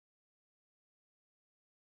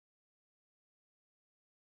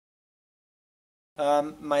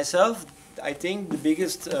Myself, I think the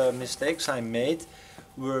biggest mistakes I made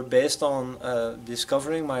were based on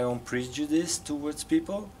discovering my own prejudice towards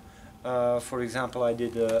people. For example, I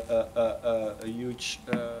did a huge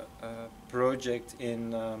project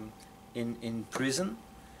in prison,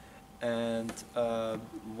 and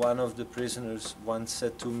one of the prisoners once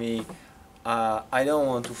said to me, I don't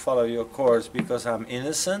want to follow your course because I'm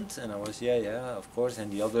innocent. And I was, yeah, of course.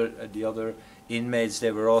 And the other inmates,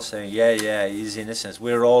 they were all saying, yeah, he's innocent.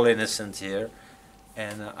 We're all innocent here.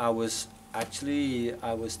 And I was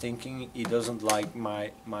thinking he doesn't like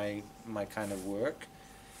my kind of work.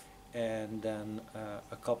 And then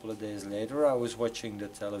a couple of days later, I was watching the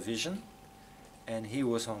television, and he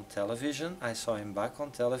was on television. I saw him back on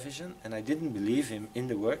television, and I didn't believe him in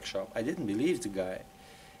the workshop. I didn't believe the guy.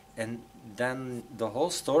 And then the whole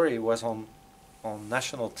story was on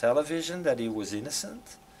national television that he was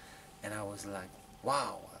innocent, and I was like,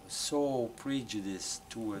 wow, I was so prejudiced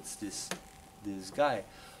towards this guy.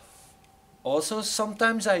 Also,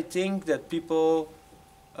 sometimes I think that people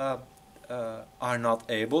are not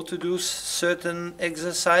able to do certain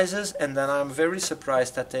exercises, and then I'm very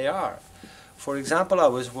surprised that they are. For example, I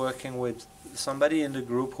was working with somebody in the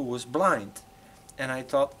group who was blind, and I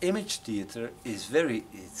thought image theater it's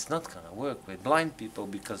not going to work with blind people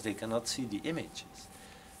because they cannot see the images.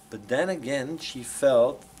 But then again, she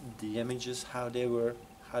felt the images how they were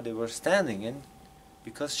standing in,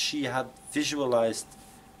 because she had visualized.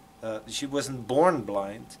 She wasn't born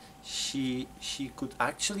blind. She could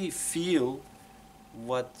actually feel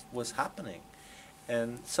what was happening,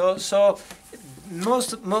 and so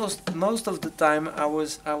most of the time I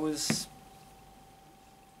was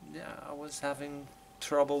having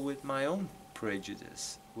trouble with my own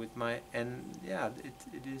prejudice, it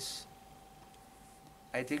is.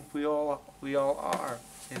 I think we all are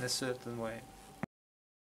in a certain way.